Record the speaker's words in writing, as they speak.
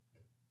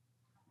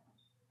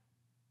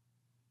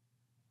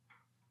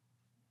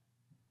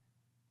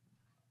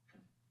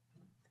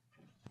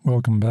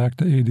Welcome back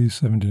to AD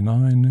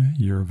 79,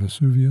 Year of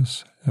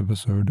Vesuvius,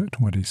 Episode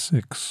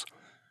 26,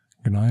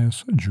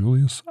 Gnaeus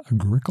Julius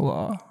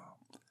Agricola.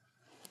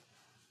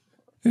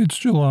 It's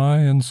July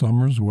and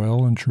summer's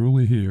well and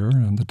truly here,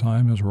 and the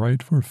time is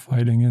right for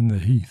fighting in the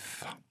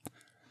heath.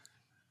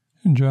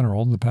 In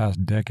general, the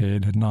past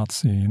decade had not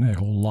seen a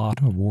whole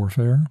lot of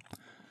warfare.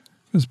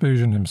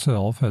 Vespasian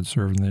himself had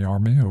served in the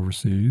army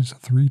overseas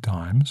 3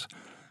 times,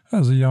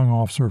 as a young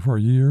officer for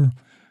a year,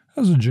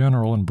 as a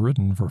general in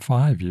Britain for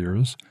 5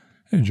 years,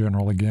 a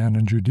general again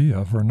in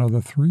Judea for another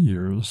 3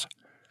 years.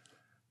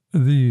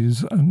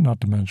 These,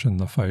 not to mention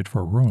the fight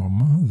for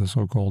Rome, the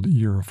so-called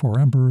Year of 4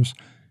 Emperors,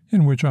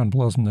 in which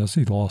unpleasantness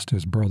he lost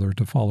his brother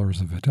to followers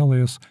of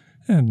Vitellius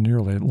and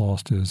nearly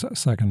lost his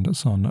second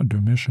son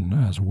Domitian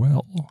as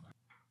well.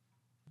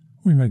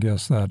 We may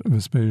guess that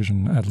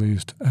Vespasian at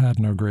least had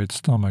no great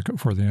stomach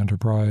for the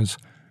enterprise.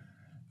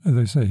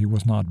 They say he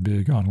was not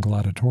big on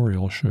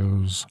gladiatorial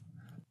shows.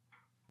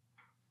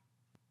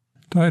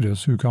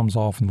 Titus, who comes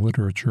off in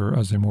literature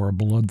as a more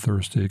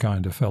bloodthirsty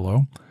kind of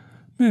fellow,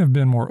 may have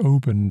been more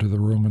open to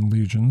the Roman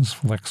legions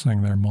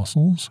flexing their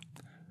muscles.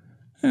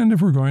 And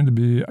if we're going to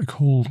be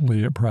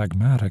coldly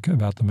pragmatic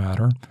about the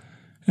matter,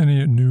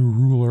 any new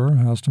ruler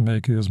has to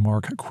make his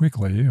mark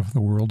quickly if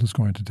the world is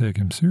going to take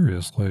him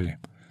seriously.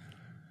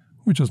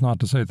 Which is not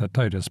to say that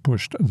Titus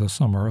pushed the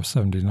summer of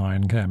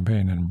 79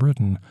 campaign in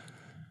Britain,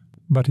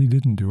 but he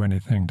didn't do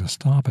anything to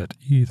stop it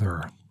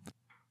either.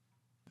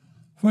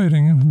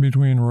 Fighting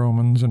between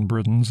Romans and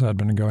Britons had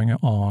been going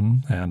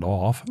on and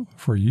off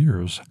for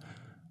years.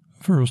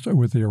 First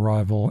with the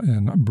arrival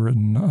in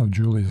Britain of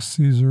Julius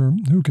Caesar,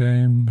 who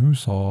came, who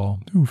saw,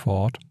 who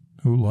fought,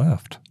 who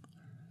left.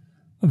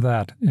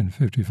 That in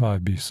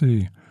 55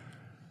 BC.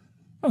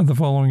 The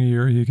following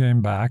year he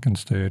came back and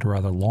stayed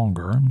rather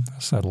longer,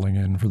 settling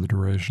in for the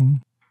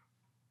duration.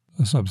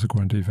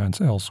 Subsequent events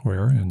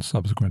elsewhere in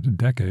subsequent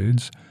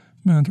decades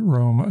meant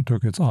Rome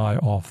took its eye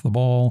off the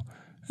ball,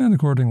 and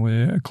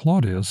accordingly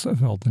Claudius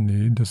felt the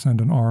need to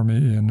send an army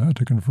in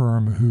to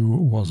confirm who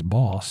was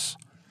boss.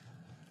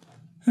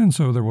 And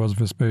so there was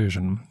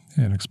Vespasian,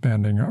 in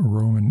expanding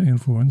Roman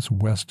influence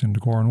west into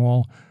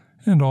Cornwall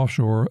and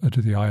offshore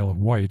to the Isle of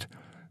Wight,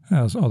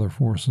 as other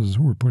forces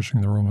were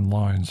pushing the Roman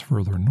lines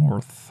further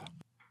north.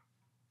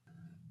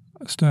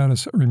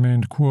 Status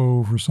remained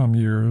quo for some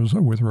years,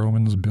 with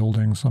Romans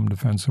building some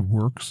defensive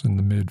works in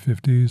the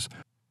mid-50s,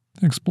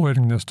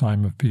 exploiting this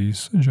time of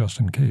peace just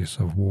in case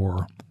of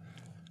war.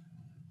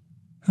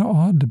 How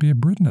odd to be a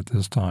Briton at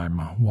this time,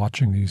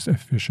 watching these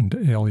efficient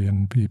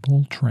alien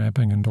people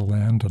tramping into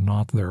land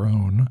not their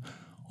own,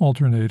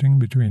 alternating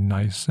between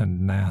nice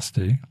and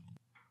nasty.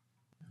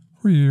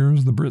 For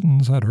years the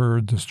Britons had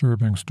heard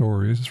disturbing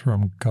stories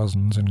from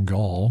cousins in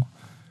Gaul.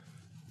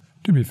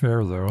 To be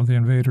fair, though, the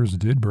invaders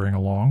did bring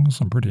along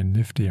some pretty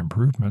nifty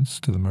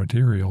improvements to the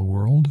material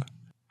world.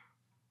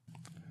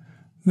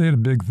 They had a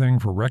big thing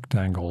for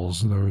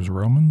rectangles, those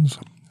Romans.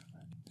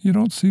 You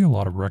don't see a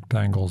lot of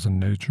rectangles in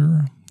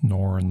nature,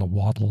 nor in the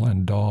wattle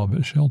and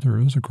daub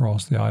shelters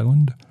across the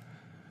island.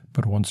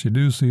 But once you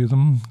do see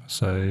them,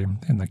 say,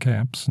 in the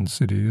camps and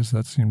cities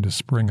that seem to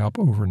spring up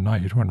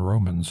overnight when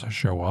Romans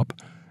show up,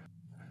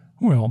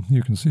 well,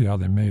 you can see how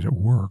they made it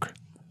work.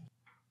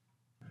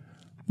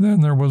 Then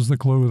there was the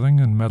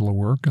clothing and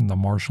metalwork and the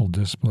martial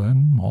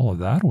discipline. All of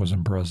that was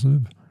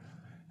impressive.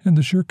 And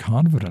the sheer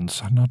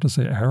confidence, not to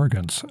say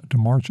arrogance, to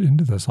march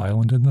into this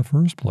island in the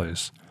first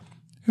place.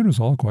 It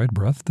was all quite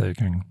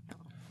breathtaking.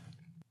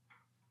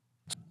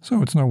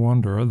 So it's no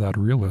wonder that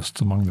realists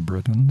among the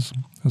Britons,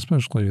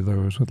 especially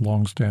those with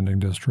long-standing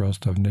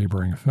distrust of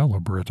neighboring fellow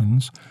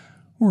Britons,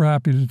 were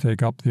happy to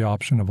take up the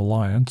option of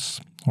alliance,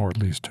 or at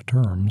least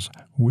terms,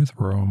 with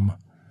Rome.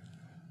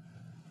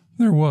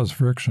 There was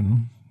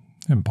friction.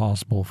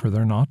 Impossible for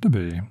there not to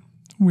be.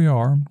 We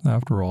are,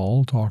 after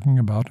all, talking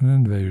about an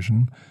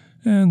invasion,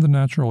 and the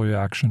natural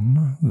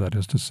reaction, that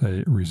is to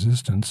say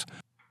resistance,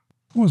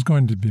 was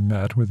going to be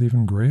met with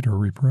even greater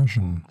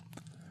repression.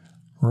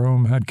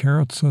 Rome had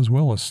carrots as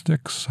well as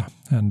sticks,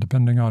 and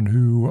depending on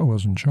who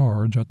was in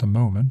charge at the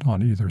moment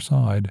on either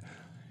side,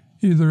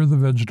 either the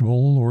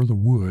vegetable or the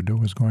wood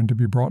was going to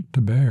be brought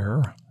to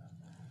bear.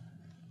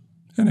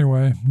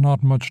 Anyway,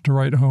 not much to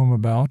write home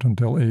about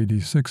until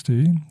AD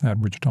 60, at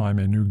which time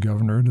a new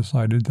governor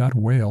decided that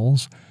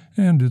Wales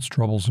and its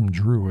troublesome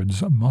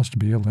Druids must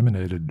be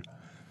eliminated.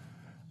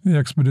 The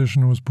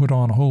expedition was put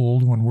on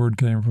hold when word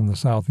came from the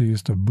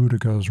southeast of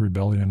Boudicca's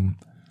rebellion.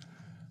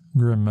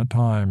 Grim at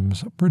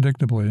times,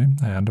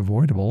 predictably and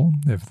avoidable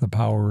if the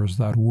powers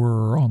that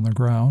were on the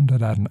ground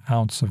had an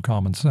ounce of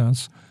common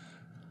sense,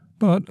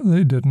 but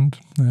they didn't,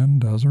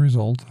 and as a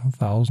result,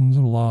 thousands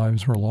of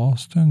lives were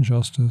lost and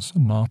justice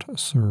not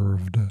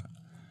served.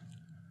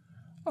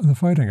 The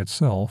fighting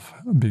itself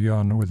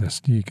begun with a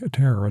sneak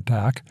terror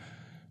attack,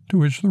 to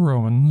which the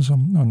Romans,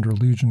 under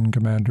Legion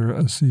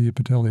Commander C.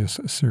 Petilius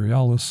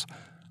Cerealis,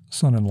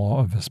 son-in-law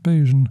of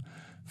Vespasian,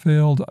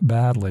 failed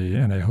badly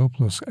in a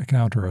hopeless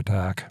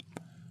counterattack.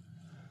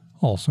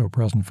 Also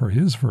present for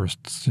his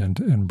first stint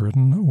in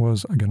Britain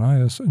was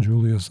Gnaeus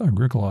Julius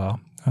Agricola,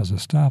 as a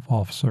staff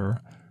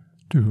officer,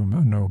 to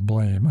whom no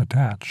blame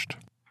attached.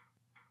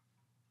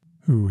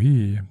 Who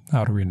he,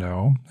 how do we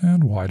know,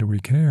 and why do we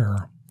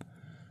care?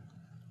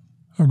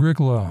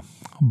 Agricola,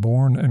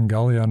 born in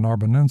Gallia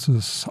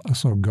Narbonensis,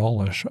 so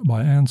Gaulish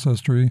by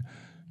ancestry,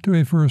 to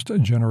a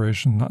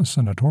first-generation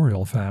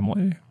senatorial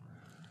family.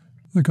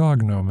 The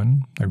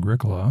cognomen,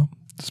 Agricola,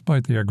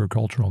 despite the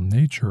agricultural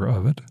nature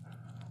of it,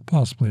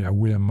 possibly a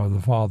whim of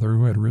the father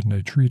who had written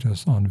a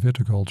treatise on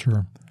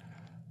viticulture.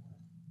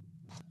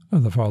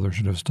 The father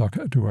should have stuck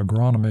to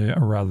agronomy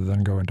rather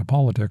than go into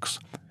politics.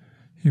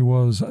 He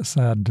was,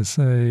 sad to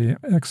say,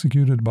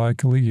 executed by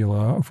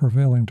Caligula for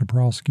failing to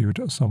prosecute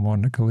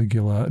someone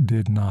Caligula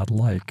did not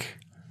like.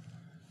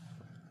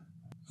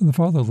 The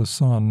fatherless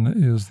son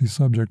is the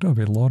subject of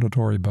a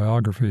laudatory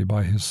biography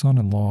by his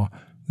son-in-law,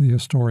 the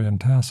historian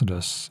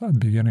Tacitus,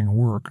 beginning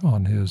work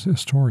on his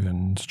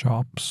historian's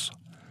chops.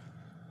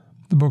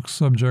 The book's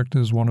subject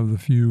is one of the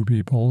few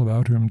people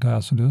about whom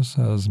Tacitus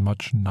has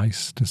much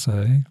nice to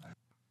say.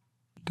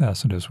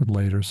 Tacitus would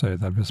later say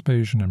that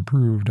Vespasian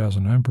improved as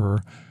an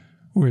emperor,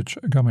 which,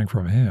 coming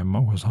from him,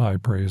 was high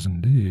praise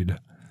indeed.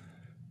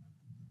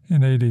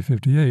 In AD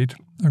 58,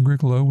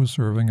 Agricola was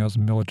serving as a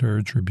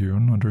military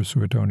tribune under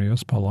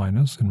Suetonius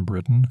Paulinus in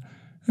Britain,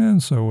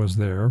 and so was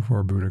there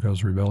for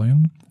Boudicca's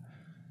rebellion.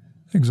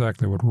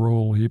 Exactly what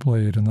role he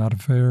played in that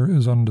affair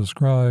is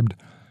undescribed,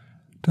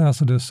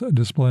 Tacitus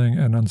displaying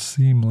an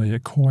unseemly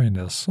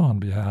coyness on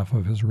behalf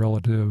of his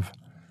relative.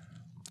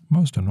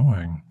 Most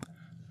annoying.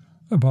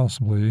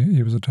 Possibly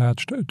he was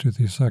attached to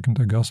the 2nd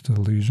Augusta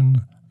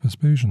Legion,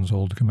 Vespasian's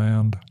old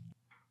command.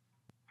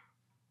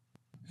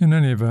 In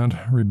any event,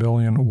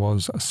 rebellion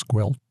was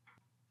squelched.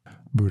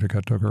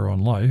 Boudicca took her own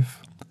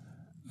life.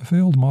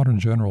 Failed modern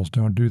generals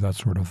don't do that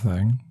sort of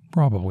thing,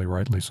 probably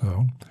rightly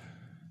so,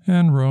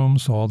 and Rome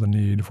saw the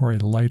need for a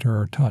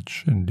lighter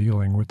touch in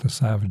dealing with the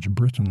savage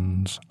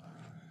Britons.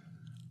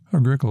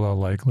 Agricola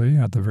likely,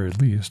 at the very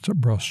least,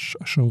 brushed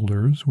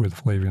shoulders with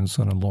Flavian's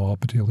son-in-law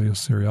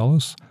Petilius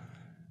Cerealis,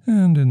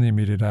 and in the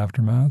immediate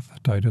aftermath,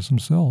 Titus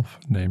himself,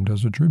 named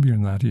as a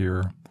tribune that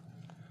year.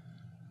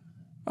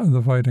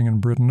 The fighting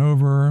in Britain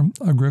over,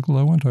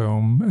 Agricola went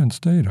home and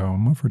stayed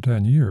home for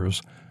 10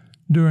 years,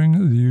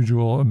 doing the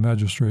usual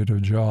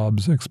administrative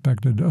jobs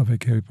expected of a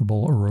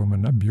capable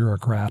Roman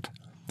bureaucrat.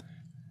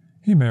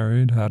 He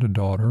married, had a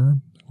daughter,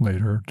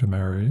 later to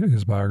marry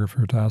his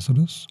biographer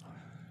Tacitus.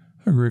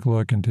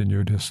 Agricola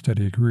continued his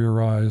steady career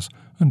rise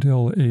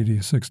until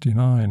AD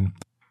 69,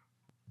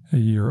 a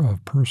year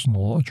of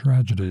personal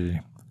tragedy.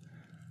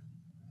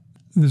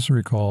 This,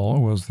 recall,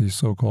 was the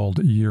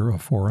so-called Year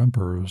of Four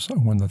Emperors,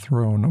 when the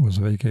throne was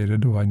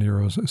vacated by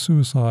Nero's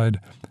suicide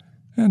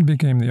and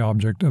became the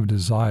object of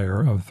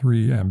desire of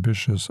 3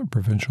 ambitious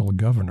provincial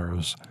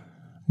governors,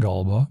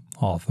 Galba,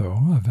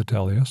 Otho,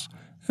 Vitellius,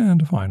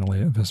 and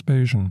finally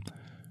Vespasian,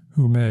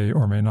 who may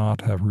or may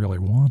not have really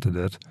wanted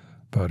it,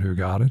 but who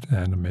got it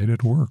and made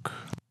it work.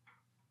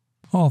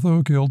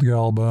 Otho killed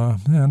Galba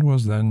and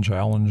was then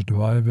challenged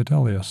by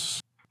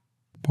Vitellius.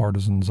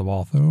 Partisans of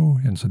Otho,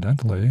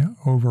 incidentally,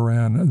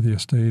 overran the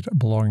estate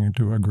belonging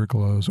to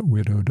Agricola's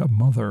widowed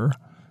mother.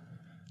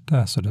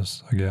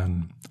 Tacitus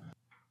again.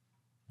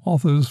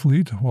 Otho's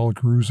fleet, while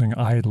cruising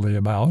idly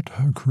about,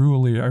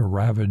 cruelly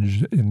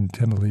ravaged in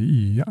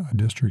Tenalii, a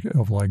district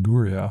of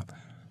Liguria.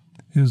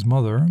 His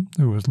mother,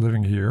 who was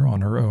living here on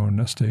her own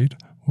estate,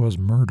 was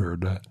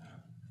murdered.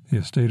 The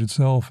estate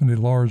itself and a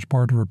large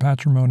part of her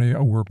patrimony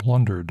were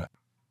plundered.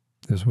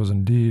 This was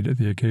indeed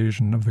the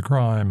occasion of the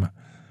crime.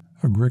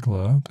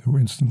 Agricola, who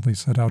instantly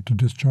set out to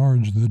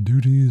discharge the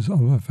duties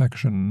of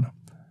affection.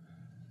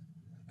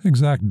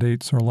 Exact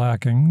dates are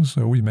lacking,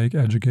 so we make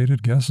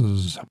educated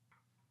guesses.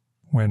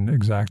 When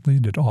exactly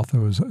did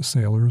Otho's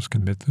sailors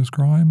commit this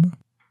crime?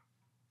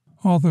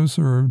 Otho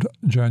served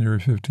January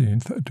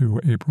 15th to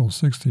April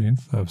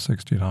 16th of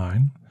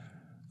 69.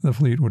 The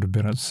fleet would have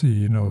been at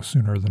sea no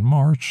sooner than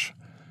March.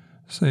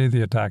 Say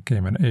the attack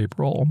came in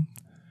April.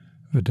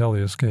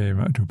 Vitellius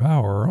came to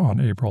power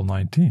on April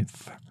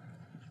 19th.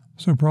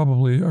 So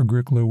probably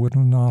Agricola would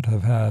not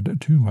have had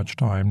too much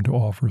time to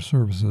offer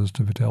services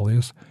to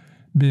Vitellius,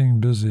 being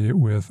busy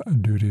with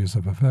duties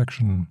of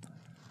affection.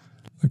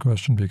 The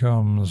question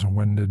becomes,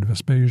 when did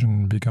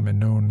Vespasian become a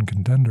known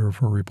contender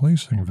for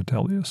replacing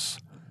Vitellius?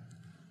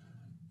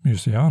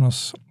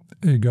 Mucianus,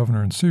 a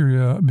governor in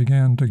Syria,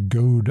 began to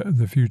goad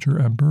the future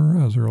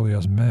emperor as early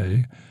as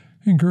May,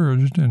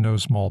 encouraged in no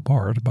small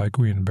part by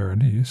Queen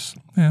Berenice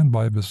and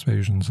by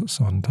Vespasian's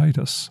son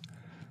Titus.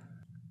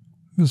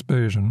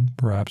 Vespasian,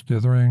 perhaps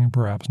dithering,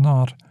 perhaps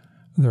not,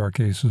 there are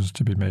cases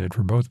to be made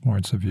for both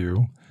points of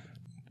view,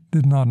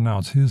 did not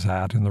announce his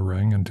hat in the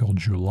ring until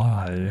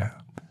July.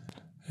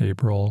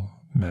 April,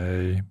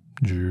 May,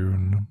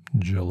 June,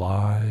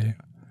 July.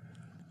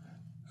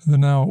 The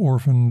now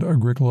orphaned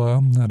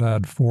Agricola had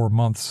had 4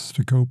 months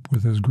to cope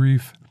with his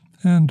grief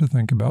and to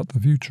think about the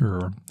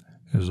future,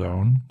 his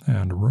own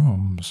and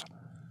Rome's.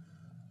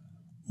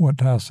 What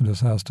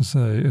Tacitus has to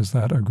say is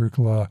that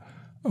Agricola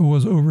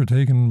was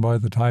overtaken by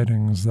the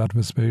tidings that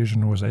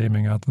Vespasian was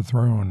aiming at the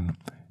throne.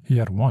 he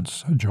at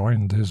once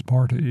joined his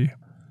party.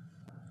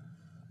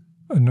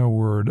 No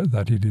word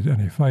that he did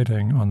any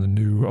fighting on the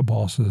new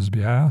boss's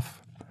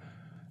behalf.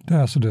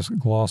 Tacitus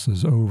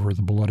glosses over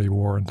the bloody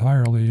war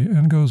entirely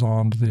and goes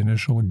on to the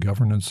initial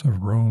governance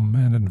of Rome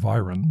and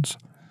environs.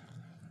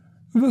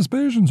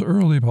 Vespasian's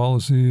early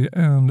policy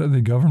and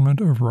the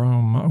government of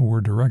Rome were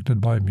directed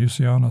by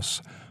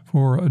Mucianus,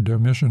 for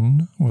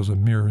Domitian was a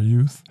mere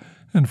youth,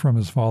 and from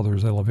his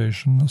father's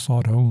elevation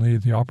sought only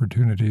the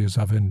opportunities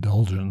of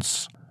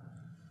indulgence.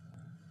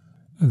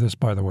 This,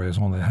 by the way, is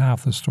only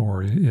half the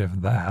story, if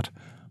that,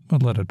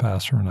 but let it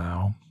pass for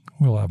now.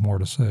 We'll have more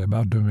to say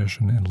about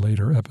Domitian in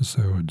later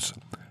episodes.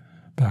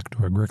 Back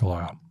to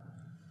Agricola.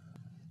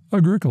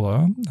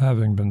 Agricola,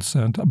 having been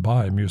sent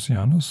by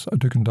Mucianus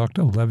to conduct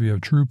a levy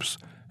of troops,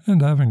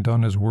 and having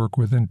done his work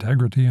with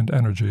integrity and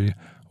energy,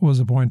 was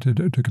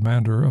appointed to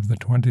commander of the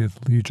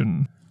 20th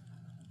Legion.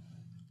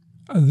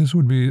 This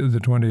would be the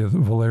 20th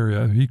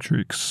Valeria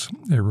Victrix,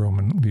 a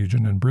Roman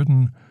legion in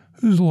Britain,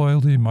 whose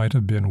loyalty might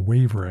have been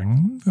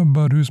wavering,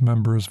 but whose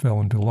members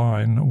fell into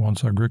line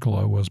once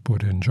Agricola was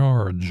put in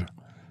charge.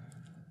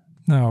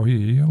 Now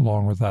he,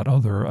 along with that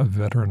other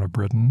veteran of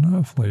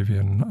Britain,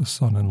 Flavian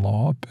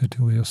son-in-law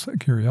Petilius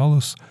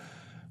Curialis,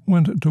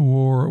 went to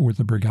war with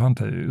the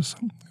Brigantes,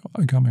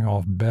 coming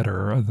off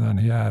better than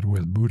he had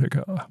with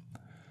Boudica.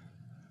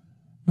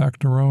 Back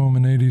to Rome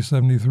in AD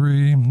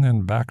 73,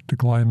 and back to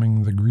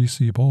climbing the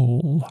greasy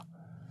pole.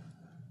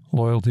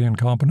 Loyalty and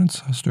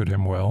competence stood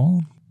him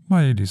well.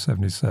 By AD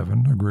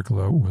 77,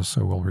 Agricola was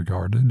so well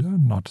regarded,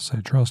 not to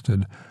say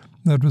trusted,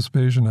 that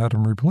Vespasian had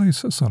him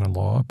replace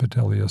son-in-law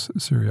Petilius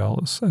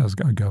Curialis as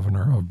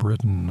governor of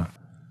Britain.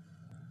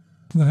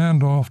 The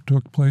handoff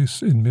took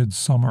place in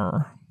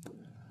midsummer.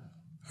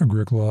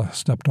 Agricola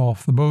stepped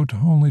off the boat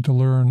only to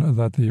learn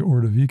that the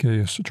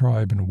Ordovices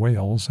tribe in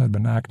Wales had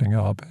been acting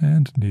up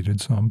and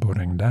needed some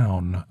putting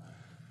down.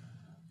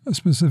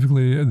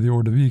 Specifically, the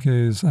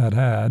Ordovices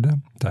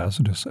had,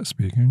 Tacitus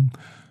speaking,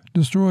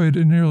 destroyed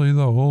nearly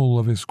the whole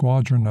of a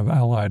squadron of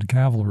allied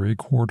cavalry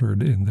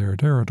quartered in their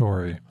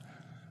territory.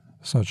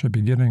 Such a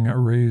beginning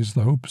raised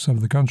the hopes of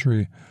the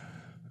country,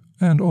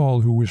 and all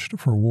who wished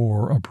for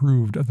war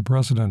approved the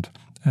precedent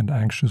and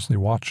anxiously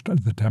watched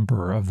the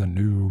temper of the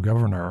new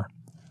governor.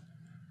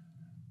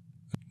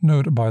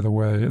 Note, by the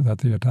way, that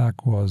the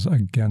attack was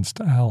against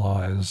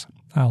allies,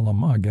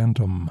 alum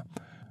agentum.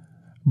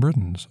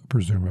 Britons,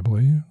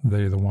 presumably,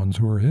 they the ones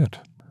who were hit.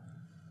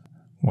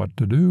 What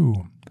to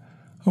do?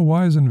 A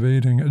wise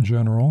invading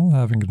general,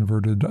 having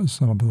converted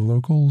some of the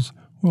locals,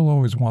 will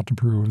always want to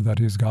prove that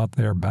he's got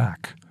their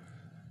back.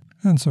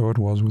 And so it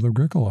was with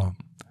Agricola.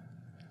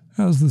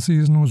 As the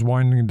season was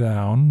winding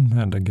down,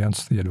 and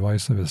against the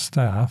advice of his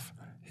staff,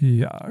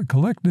 he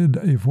collected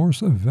a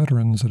force of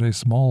veterans and a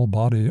small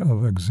body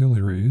of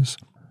auxiliaries,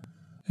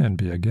 and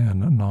be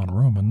again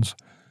non-Romans.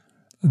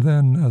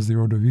 Then, as the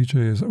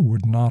Ordovices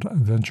would not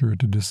venture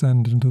to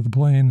descend into the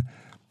plain,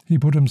 he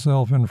put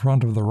himself in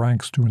front of the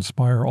ranks to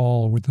inspire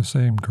all with the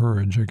same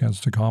courage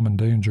against a common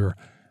danger,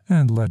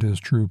 and led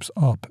his troops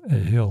up a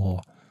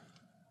hill.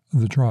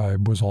 The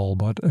tribe was all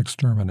but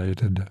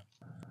exterminated.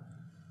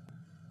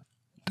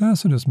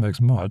 Tacitus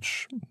makes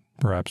much,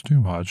 perhaps too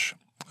much,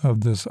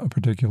 of this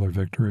particular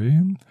victory,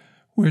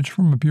 which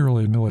from a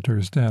purely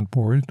military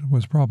standpoint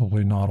was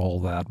probably not all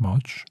that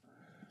much.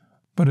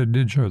 But it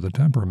did show the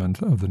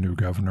temperament of the new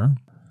governor.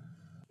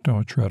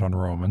 Don't tread on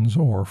Romans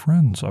or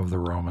friends of the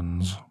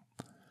Romans.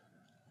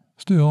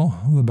 Still,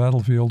 the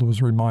battlefield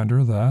was a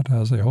reminder that,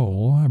 as a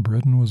whole,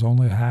 Britain was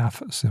only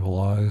half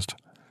civilized.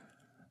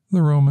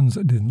 The Romans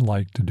didn't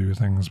like to do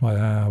things by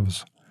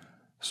halves.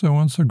 So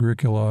once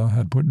Agricola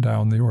had put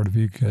down the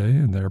Ordovices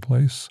in their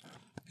place,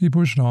 he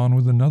pushed on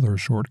with another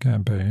short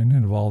campaign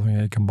involving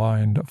a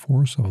combined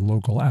force of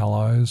local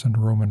allies and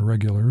Roman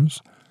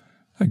regulars,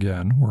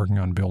 again working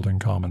on building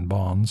common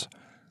bonds,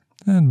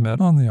 and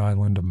met on the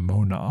island of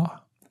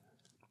Mona.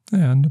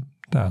 And,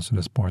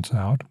 Tacitus points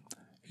out,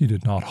 he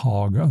did not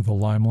hog the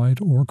limelight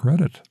or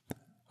credit,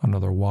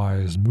 another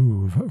wise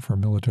move for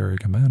military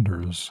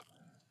commanders.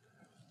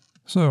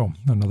 So,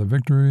 another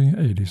victory,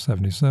 AD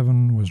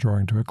 77, was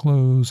drawing to a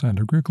close, and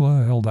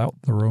Agricola held out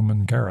the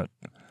Roman carrot.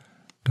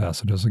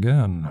 Tacitus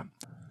again.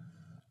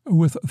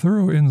 With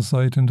thorough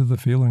insight into the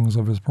feelings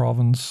of his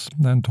province,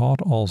 and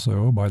taught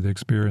also by the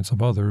experience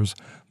of others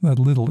that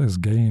little is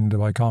gained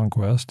by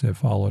conquest if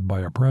followed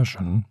by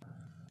oppression,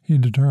 he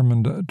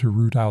determined to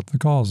root out the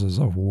causes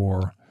of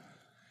war.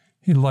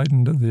 He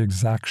lightened the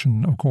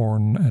exaction of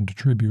corn and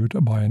tribute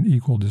by an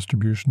equal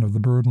distribution of the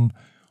burden,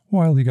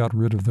 while he got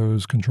rid of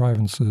those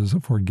contrivances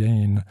for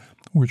gain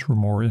which were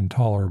more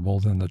intolerable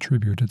than the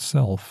tribute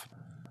itself,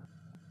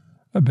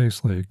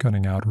 basically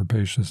cutting out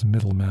rapacious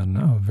middlemen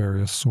of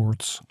various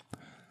sorts.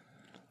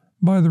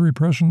 By the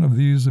repression of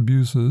these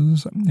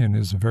abuses, in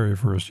his very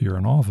first year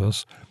in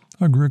office,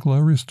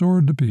 Agricola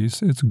restored to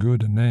peace its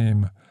good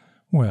name,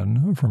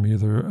 when, from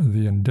either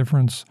the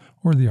indifference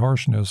or the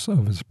harshness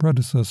of his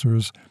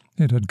predecessors,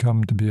 it had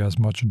come to be as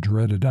much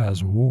dreaded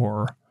as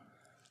war.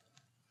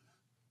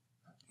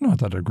 Not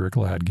that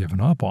Agricola had given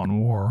up on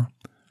war.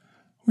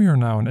 We are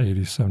now in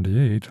AD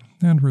 78,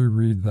 and we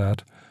read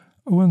that,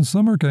 when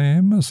summer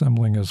came,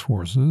 assembling his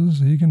forces,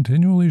 he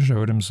continually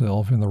showed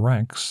himself in the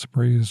ranks,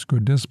 praised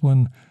good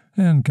discipline,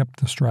 and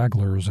kept the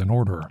stragglers in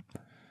order.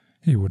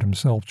 He would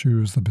himself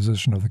choose the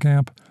position of the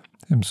camp,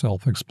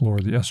 himself explore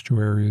the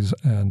estuaries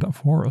and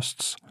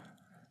forests.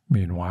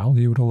 Meanwhile,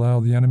 he would allow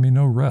the enemy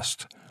no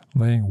rest,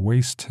 laying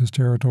waste his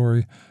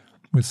territory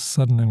with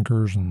sudden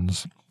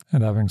incursions,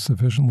 and having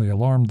sufficiently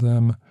alarmed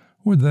them,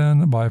 would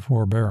then, by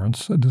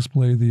forbearance,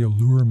 display the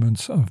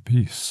allurements of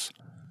peace.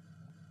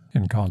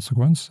 In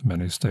consequence,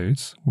 many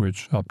states,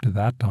 which up to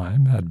that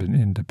time had been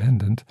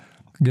independent,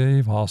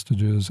 gave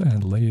hostages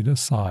and laid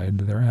aside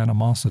their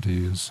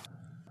animosities.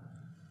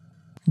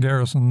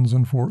 Garrisons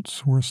and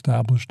forts were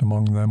established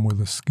among them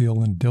with a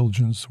skill and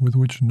diligence with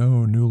which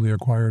no newly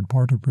acquired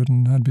part of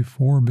Britain had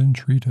before been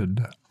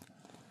treated.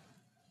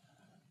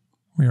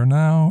 We are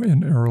now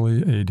in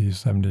early AD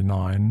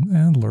 79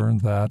 and learn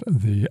that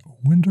the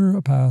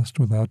winter passed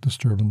without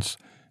disturbance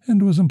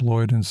and was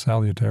employed in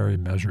salutary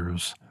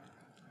measures.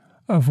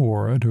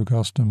 For, to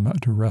accustom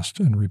to rest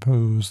and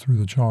repose through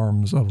the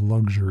charms of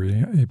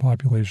luxury a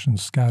population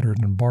scattered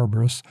and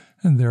barbarous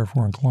and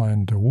therefore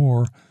inclined to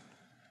war,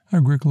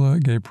 Agricola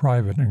gave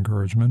private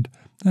encouragement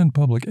and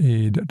public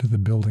aid to the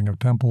building of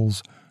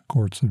temples,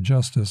 courts of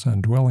justice,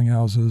 and dwelling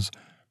houses,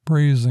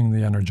 praising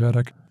the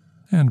energetic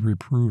and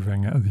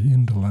reproving the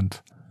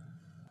indolent.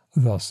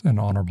 Thus an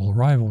honorable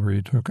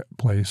rivalry took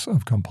place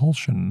of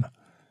compulsion.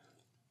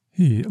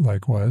 He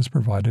likewise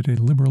provided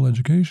a liberal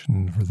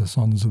education for the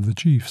sons of the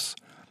chiefs,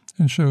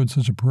 and showed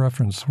such a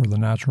preference for the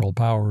natural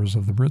powers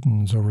of the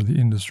Britons over the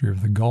industry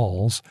of the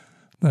Gauls,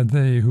 that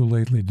they who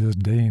lately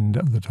disdained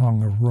the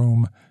tongue of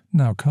Rome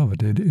now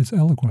coveted its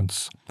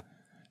eloquence.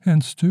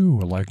 Hence, too,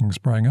 a liking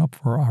sprang up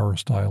for our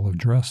style of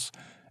dress,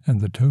 and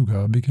the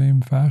toga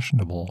became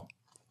fashionable.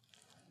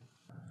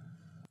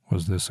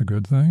 Was this a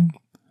good thing?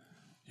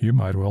 You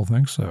might well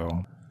think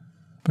so.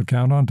 But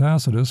count on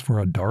Tacitus for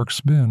a dark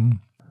spin.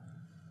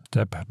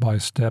 Step by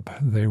step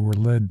they were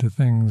led to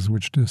things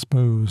which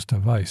disposed to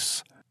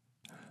vice.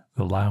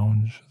 The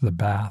lounge, the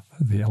bath,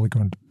 the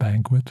elegant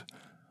banquet,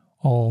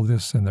 all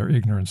this in their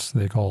ignorance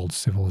they called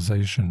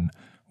civilization,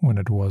 when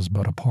it was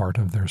but a part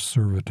of their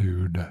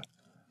servitude.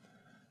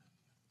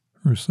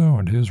 Rousseau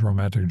and his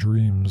romantic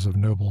dreams of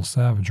noble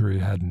savagery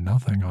had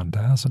nothing on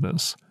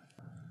Tacitus.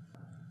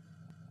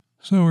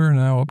 So we are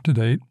now up to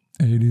date,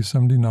 AD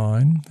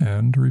 79,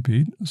 and to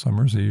repeat,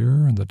 summer's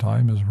here and the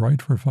time is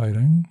right for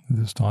fighting,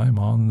 this time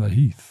on the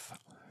heath.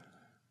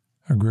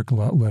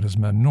 Agricola led his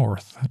men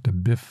north to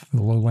biff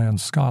the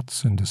lowland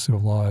Scots into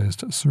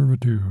civilized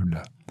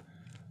servitude.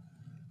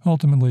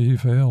 Ultimately he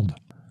failed.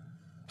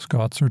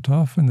 Scots are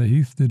tough, and the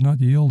heath did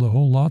not yield a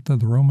whole lot that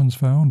the Romans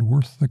found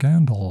worth the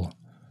candle.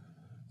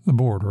 The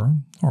border,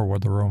 or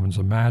what the Romans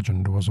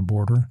imagined was a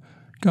border,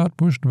 got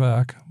pushed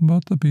back,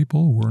 but the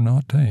people were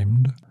not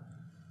tamed.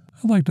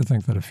 I'd like to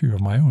think that a few of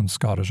my own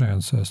Scottish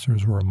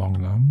ancestors were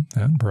among them,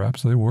 and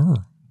perhaps they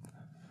were.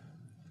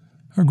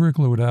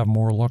 Agricola would have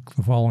more luck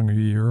the following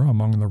year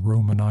among the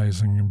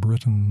Romanizing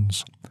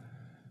Britons.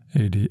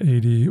 AD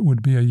 80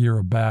 would be a year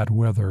of bad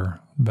weather,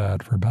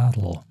 bad for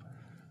battle.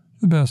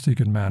 The best he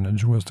could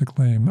manage was to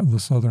claim the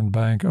southern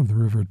bank of the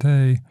River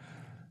Tay,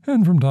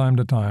 and from time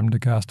to time to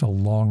cast a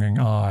longing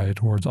eye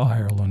towards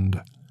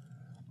Ireland,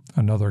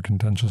 another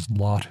contentious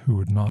lot who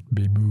would not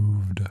be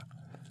moved.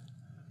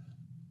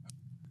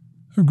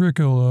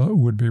 Agricola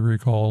would be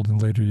recalled in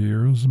later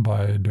years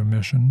by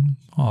Domitian,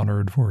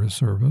 honored for his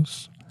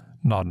service,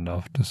 not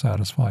enough to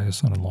satisfy his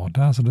son-in-law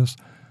Tacitus,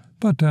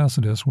 but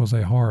Tacitus was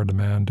a hard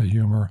man to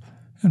humor,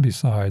 and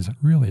besides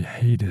really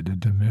hated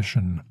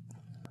Domitian.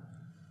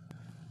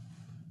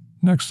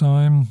 Next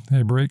time,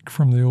 a break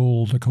from the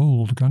old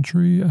cold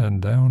country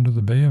and down to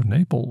the Bay of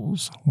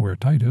Naples, where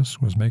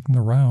Titus was making the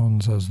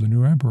rounds as the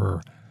new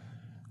emperor,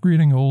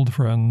 greeting old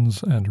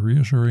friends and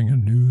reassuring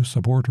new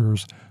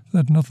supporters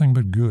that nothing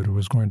but good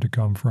was going to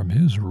come from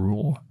his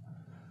rule.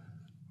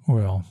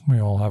 Well, we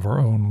all have our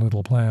own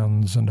little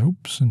plans and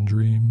hopes and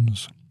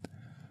dreams.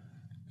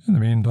 In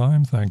the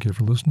meantime, thank you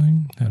for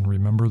listening, and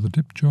remember the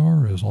tip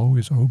jar is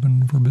always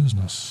open for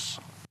business.